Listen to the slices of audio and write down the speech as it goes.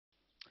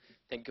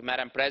Thank you,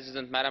 Madam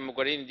President, Madam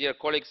Mogherini, dear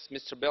colleagues,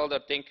 Mr. Belder,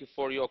 thank you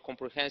for your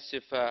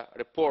comprehensive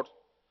report.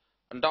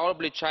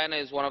 Undoubtedly, China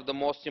is one of the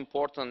most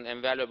important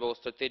and valuable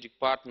strategic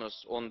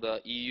partners on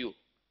the EU.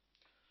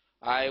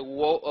 I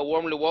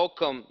warmly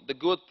welcome the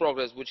good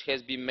progress which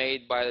has been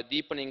made by the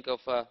deepening of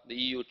the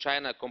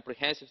EU-China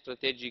comprehensive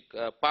strategic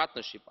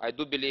partnership. I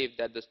do believe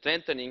that the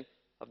strengthening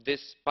of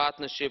this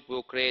partnership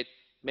will create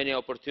many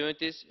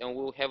opportunities and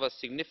will have a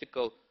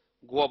significant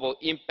global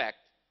impact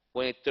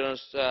when it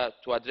turns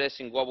to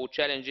addressing global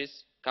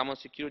challenges, common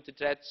security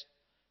threats,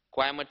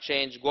 climate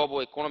change,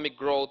 global economic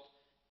growth,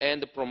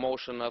 and the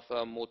promotion of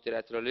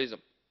multilateralism.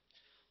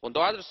 On the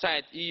other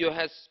side, the EU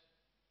has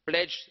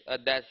pledged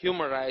that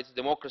human rights,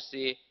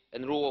 democracy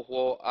and rule of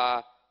law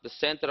are the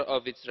center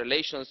of its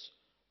relations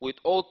with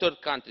all third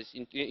countries,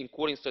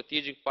 including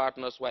strategic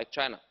partners like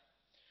China.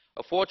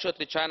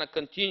 Unfortunately, China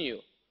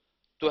continues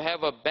to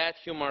have a bad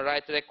human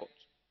rights record.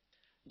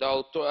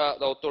 The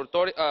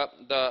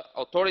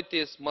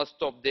authorities must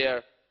stop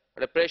their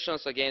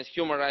repressions against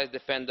human rights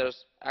defenders,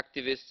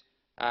 activists,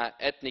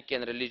 ethnic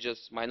and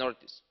religious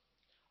minorities.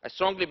 I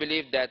strongly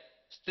believe that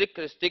strict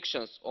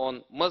restrictions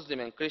on Muslim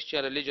and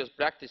Christian religious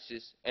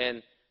practices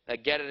and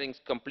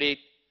gatherings, complete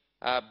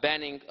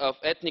banning of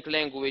ethnic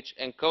language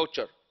and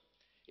culture,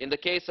 in the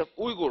case of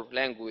Uyghur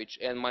language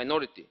and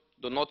minority,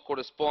 do not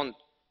correspond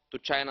to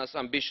China's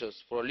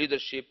ambitions for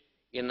leadership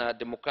in a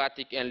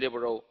democratic and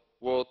liberal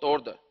world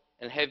order,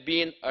 and have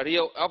been a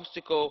real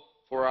obstacle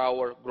for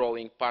our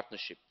growing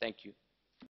partnership. Thank you.